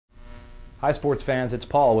Hi sports fans, it's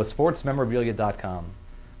Paul with SportsMemorabilia.com.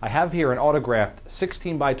 I have here an autographed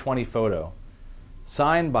 16 by 20 photo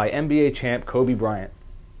signed by NBA champ Kobe Bryant.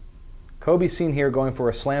 Kobe's seen here going for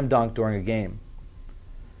a slam dunk during a game.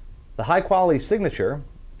 The high quality signature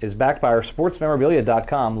is backed by our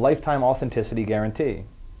SportsMemorabilia.com lifetime authenticity guarantee.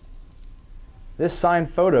 This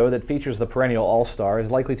signed photo that features the perennial All-Star is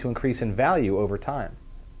likely to increase in value over time.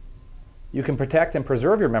 You can protect and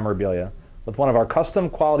preserve your memorabilia with one of our custom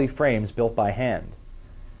quality frames built by hand.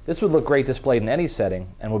 This would look great displayed in any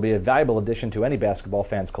setting and will be a valuable addition to any basketball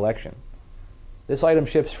fan's collection. This item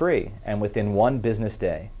ships free and within one business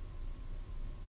day.